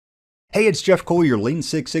Hey, it's Jeff Cole, your Lean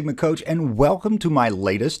Six Sigma coach, and welcome to my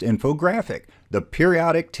latest infographic, the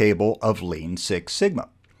periodic table of Lean Six Sigma.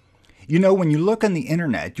 You know, when you look on the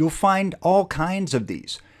internet, you'll find all kinds of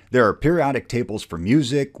these. There are periodic tables for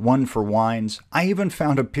music, one for wines. I even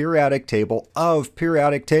found a periodic table of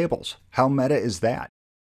periodic tables. How meta is that?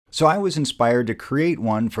 So I was inspired to create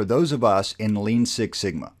one for those of us in Lean Six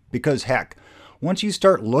Sigma, because heck, once you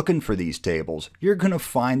start looking for these tables, you're going to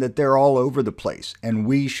find that they're all over the place, and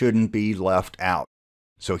we shouldn't be left out.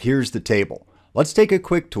 So here's the table. Let's take a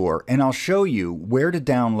quick tour, and I'll show you where to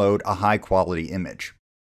download a high-quality image.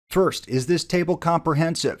 First, is this table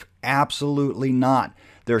comprehensive? Absolutely not.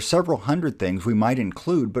 There are several hundred things we might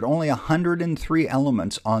include, but only 103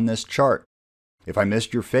 elements on this chart. If I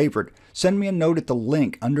missed your favorite, send me a note at the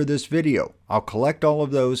link under this video. I'll collect all of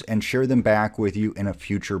those and share them back with you in a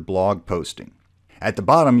future blog posting. At the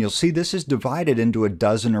bottom, you'll see this is divided into a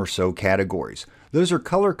dozen or so categories. Those are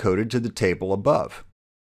color-coded to the table above.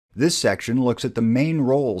 This section looks at the main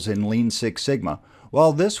roles in Lean Six Sigma,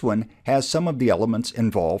 while this one has some of the elements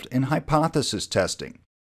involved in hypothesis testing.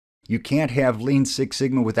 You can't have Lean Six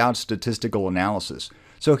Sigma without statistical analysis,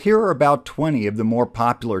 so here are about 20 of the more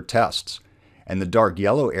popular tests, and the dark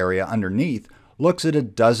yellow area underneath looks at a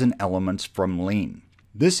dozen elements from Lean.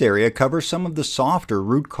 This area covers some of the softer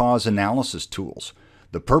root cause analysis tools.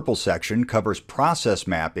 The purple section covers process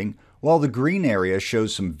mapping, while the green area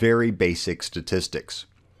shows some very basic statistics.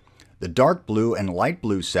 The dark blue and light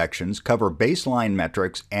blue sections cover baseline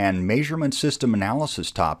metrics and measurement system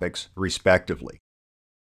analysis topics, respectively.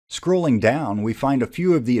 Scrolling down, we find a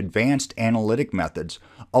few of the advanced analytic methods,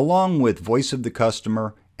 along with voice of the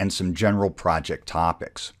customer and some general project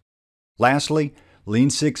topics. Lastly,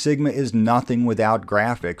 Lean Six Sigma is nothing without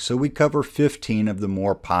graphics, so we cover 15 of the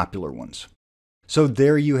more popular ones. So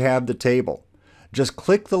there you have the table. Just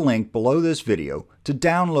click the link below this video to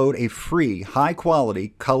download a free,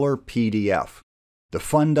 high-quality color PDF. The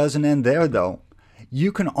fun doesn't end there, though.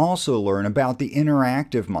 You can also learn about the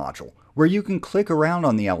interactive module, where you can click around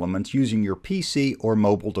on the elements using your PC or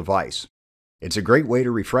mobile device. It's a great way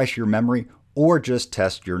to refresh your memory or just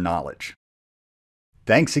test your knowledge.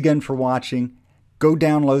 Thanks again for watching. Go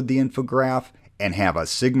download the infograph and have a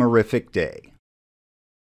Sigmarific day.